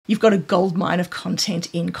You've got a goldmine of content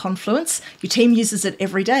in Confluence. Your team uses it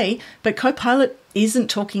every day, but Copilot isn't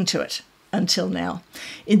talking to it until now.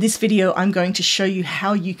 In this video, I'm going to show you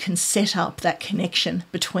how you can set up that connection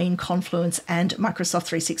between Confluence and Microsoft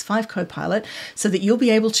 365 Copilot so that you'll be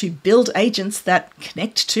able to build agents that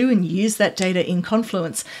connect to and use that data in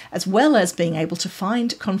Confluence, as well as being able to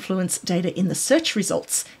find Confluence data in the search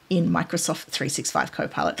results in Microsoft 365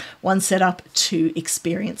 Copilot. One setup, two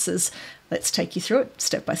experiences. Let's take you through it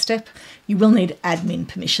step by step. You will need admin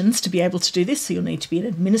permissions to be able to do this. So you'll need to be an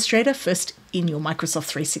administrator first in your Microsoft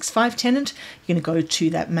 365 tenant. You're going to go to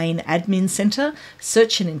that main admin center,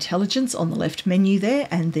 search and intelligence on the left menu there,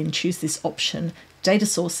 and then choose this option, data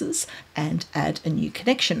sources, and add a new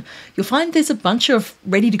connection. You'll find there's a bunch of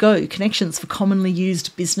ready to go connections for commonly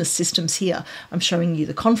used business systems here. I'm showing you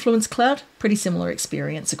the Confluence Cloud, pretty similar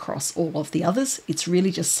experience across all of the others. It's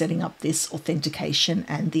really just setting up this authentication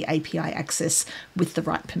and the API access with the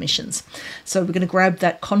right permissions. So we're going to grab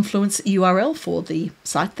that Confluence URL for the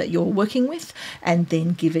site that you're working with and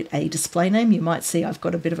then give it a display name. You might see I've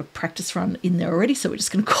got a bit of a practice run in there already, so we're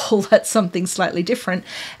just going to call that something slightly different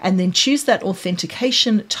and then choose that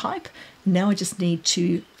authentication type. Now I just need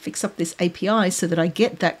to fix up this API so that I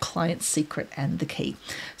get that client secret and the key.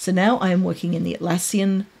 So now I am working in the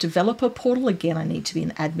Atlassian developer portal. Again, I need to be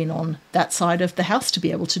an admin on that side of the house to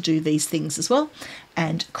be able to do these things as well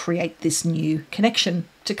and create this new connection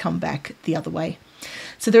to come back the other way.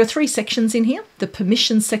 So there are three sections in here. The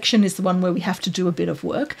permissions section is the one where we have to do a bit of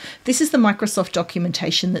work. This is the Microsoft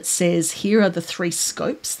documentation that says here are the three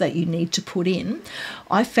scopes that you need to put in.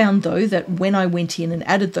 I found though that when I went in and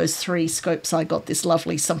added those three scopes, I got this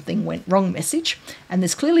lovely something went wrong message. And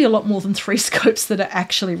there's clearly a lot more than three scopes that are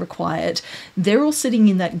actually required. They're all sitting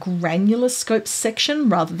in that granular scopes section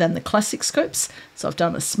rather than the classic scopes. So I've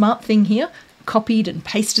done a smart thing here, copied and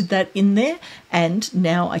pasted that in there, and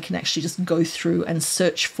now I can actually just go through and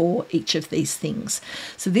search for each of these things.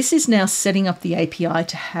 So this is now setting up the API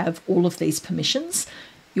to have all of these permissions.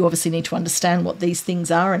 You obviously need to understand what these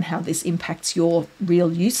things are and how this impacts your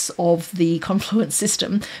real use of the Confluence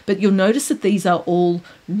system, but you'll notice that these are all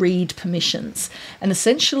read permissions. And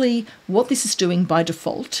essentially what this is doing by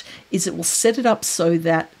default is it will set it up so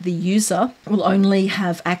that the user will only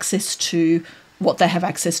have access to what they have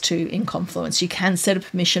access to in Confluence. You can set a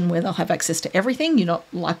permission where they'll have access to everything. You're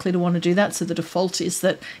not likely to want to do that. So the default is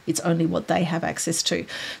that it's only what they have access to.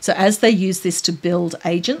 So as they use this to build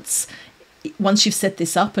agents, once you've set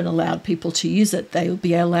this up and allowed people to use it, they'll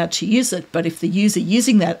be allowed to use it. But if the user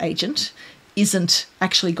using that agent isn't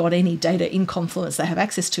actually got any data in Confluence they have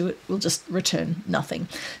access to, it will just return nothing.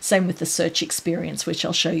 Same with the search experience, which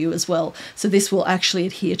I'll show you as well. So this will actually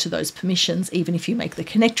adhere to those permissions. Even if you make the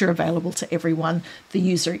connector available to everyone, the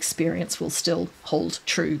user experience will still hold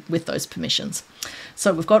true with those permissions.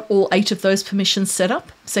 So we've got all 8 of those permissions set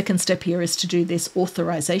up. Second step here is to do this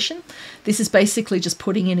authorization. This is basically just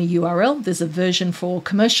putting in a URL. There's a version for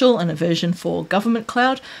commercial and a version for government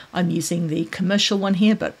cloud. I'm using the commercial one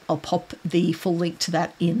here, but I'll pop the full link to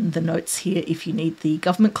that in the notes here if you need the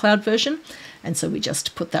government cloud version. And so we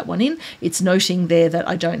just put that one in. It's noting there that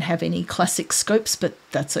I don't have any classic scopes, but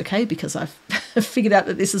that's okay because I've figured out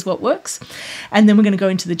that this is what works. And then we're going to go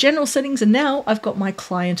into the general settings. And now I've got my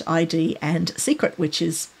client ID and secret, which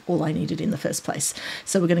is all I needed in the first place.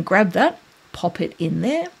 So we're going to grab that, pop it in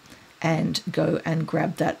there, and go and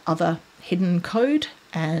grab that other hidden code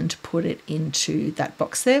and put it into that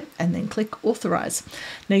box there and then click authorize.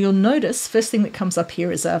 Now you'll notice first thing that comes up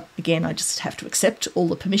here is again, I just have to accept all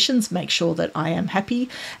the permissions, make sure that I am happy,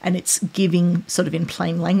 and it's giving sort of in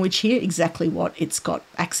plain language here exactly what it's got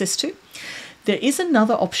access to. There is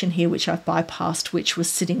another option here which I've bypassed, which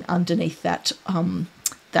was sitting underneath that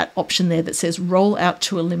that option there that says roll out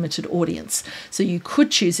to a limited audience. So you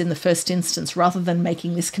could choose in the first instance, rather than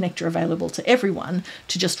making this connector available to everyone,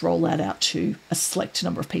 to just roll that out to a select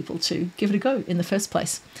number of people to give it a go in the first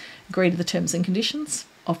place. Agree to the terms and conditions.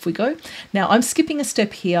 Off we go. Now I'm skipping a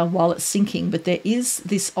step here while it's syncing, but there is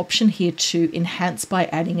this option here to enhance by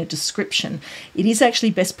adding a description. It is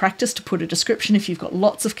actually best practice to put a description. If you've got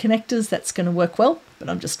lots of connectors, that's going to work well, but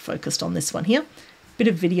I'm just focused on this one here. Bit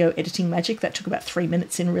of video editing magic. That took about 3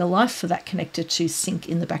 minutes in real life for that connector to sync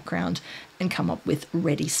in the background and come up with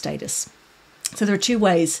ready status. So there are two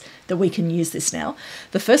ways that we can use this now.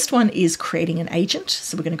 The first one is creating an agent.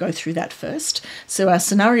 So we're going to go through that first. So our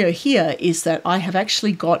scenario here is that I have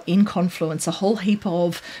actually got in Confluence a whole heap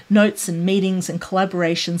of notes and meetings and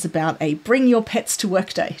collaborations about a bring your pets to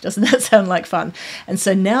work day. Doesn't that sound like fun? And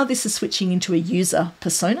so now this is switching into a user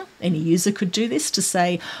persona. Any user could do this to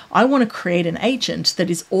say, I want to create an agent that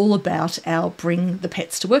is all about our bring the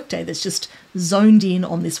pets to work day, that's just zoned in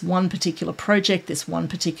on this one particular project, this one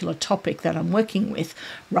particular topic that I'm working with,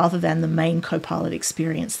 rather than the main Copilot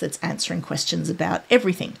experience that's answering questions about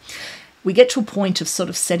everything. We get to a point of sort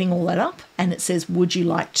of setting all that up, and it says, would you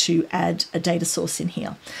like to add a data source in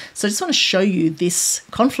here? So I just want to show you this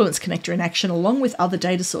Confluence connector in action along with other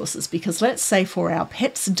data sources, because let's say for our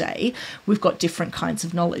pets day, we've got different kinds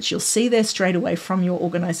of knowledge. You'll see there straight away from your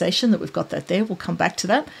organization that we've got that there. We'll come back to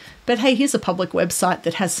that. But hey, here's a public website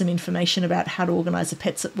that has some information about how to organize a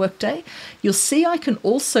pets at work day. You'll see I can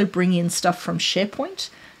also bring in stuff from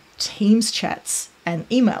SharePoint, Teams chats, and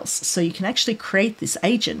emails. So you can actually create this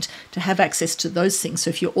agent to have access to those things.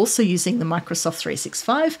 So if you're also using the Microsoft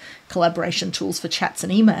 365 collaboration tools for chats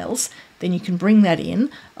and emails, then you can bring that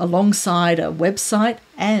in alongside a website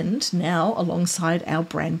and now alongside our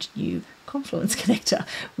brand new Confluence connector,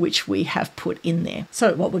 which we have put in there.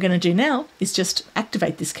 So what we're going to do now is just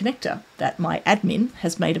activate this connector that my admin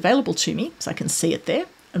has made available to me, so I can see it there.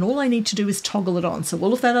 And all I need to do is toggle it on. So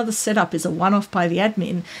all of that other setup is a one-off by the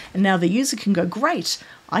admin. And now the user can go, great,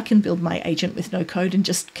 I can build my agent with no code and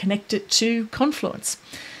just connect it to Confluence.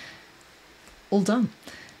 All done.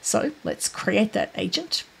 So let's create that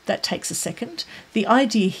agent. That takes a second. The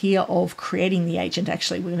idea here of creating the agent,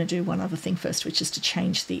 actually, we're going to do one other thing first, which is to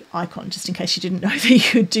change the icon. Just in case you didn't know that you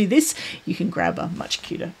could do this, you can grab a much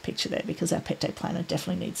cuter picture there because our Pet Day Planner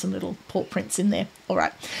definitely needs some little paw prints in there. All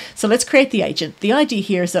right, so let's create the agent. The idea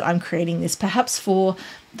here is that I'm creating this perhaps for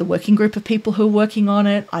the working group of people who are working on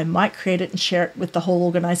it. I might create it and share it with the whole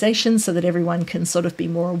organization so that everyone can sort of be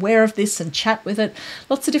more aware of this and chat with it.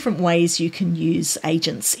 Lots of different ways you can use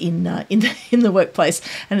agents in the workplace,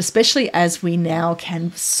 and especially as we now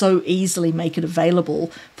can so easily make it available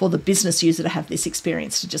for the business user to have this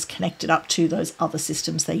experience to just connect it up to those other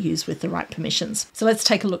systems they use with the right permissions. So let's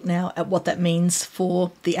take a look now at what that means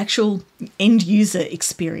for the actual end user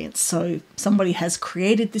experience. So somebody has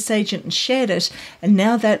created this agent and shared it, and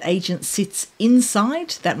now that agent sits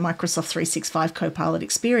inside that Microsoft 365 Copilot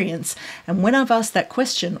experience. And when I've asked that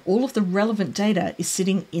question, all of the relevant data is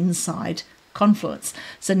sitting inside Confluence.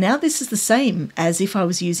 So now this is the same as if I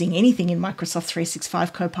was using anything in Microsoft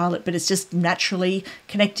 365 Copilot, but it's just naturally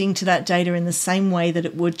connecting to that data in the same way that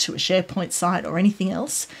it would to a SharePoint site or anything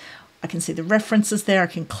else. I can see the references there. I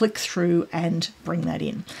can click through and bring that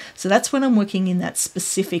in. So that's when I'm working in that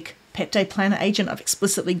specific Pet Day Planner agent. I've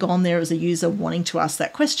explicitly gone there as a user wanting to ask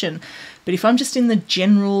that question. But if I'm just in the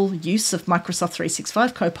general use of Microsoft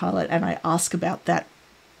 365 Copilot and I ask about that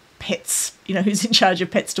pets, who's in charge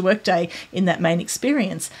of Pets to Work Day in that main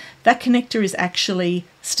experience, that connector is actually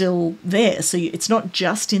still there. So it's not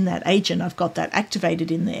just in that agent, I've got that activated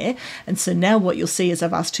in there. And so now what you'll see is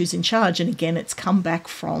I've asked who's in charge, and again, it's come back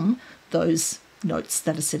from those notes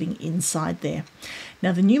that are sitting inside there.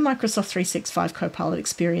 Now, the new Microsoft 365 Copilot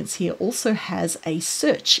experience here also has a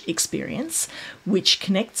search experience, which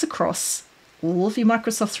connects across all of your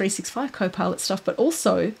Microsoft 365 Copilot stuff, but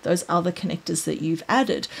also those other connectors that you've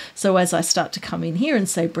added. So as I start to come in here and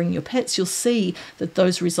say, bring your pets, you'll see that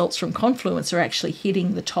those results from Confluence are actually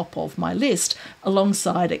hitting the top of my list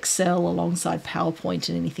alongside Excel, alongside PowerPoint,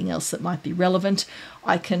 and anything else that might be relevant.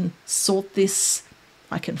 I can sort this.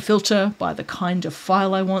 I can filter by the kind of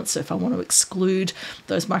file I want. So if I want to exclude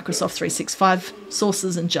those Microsoft 365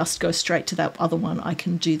 sources and just go straight to that other one, I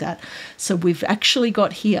can do that. So we've actually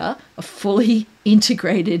got here a fully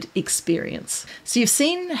integrated experience. So you've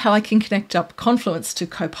seen how I can connect up Confluence to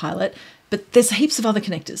Copilot, but there's heaps of other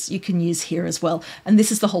connectors you can use here as well. And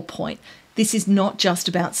this is the whole point. This is not just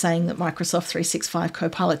about saying that Microsoft 365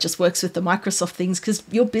 Copilot just works with the Microsoft things, because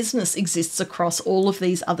your business exists across all of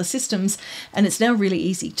these other systems, and it's now really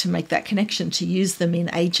easy to make that connection to use them in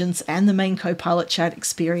agents and the main Copilot chat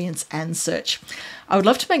experience and search. I would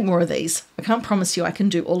love to make more of these. I can't promise you I can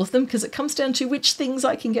do all of them because it comes down to which things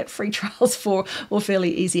I can get free trials for or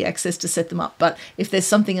fairly easy access to set them up. But if there's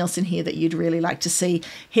something else in here that you'd really like to see,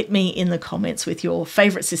 hit me in the comments with your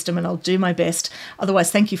favorite system and I'll do my best.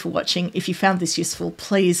 Otherwise, thank you for watching. If you found this useful,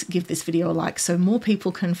 please give this video a like so more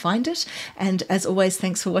people can find it. And as always,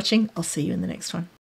 thanks for watching. I'll see you in the next one.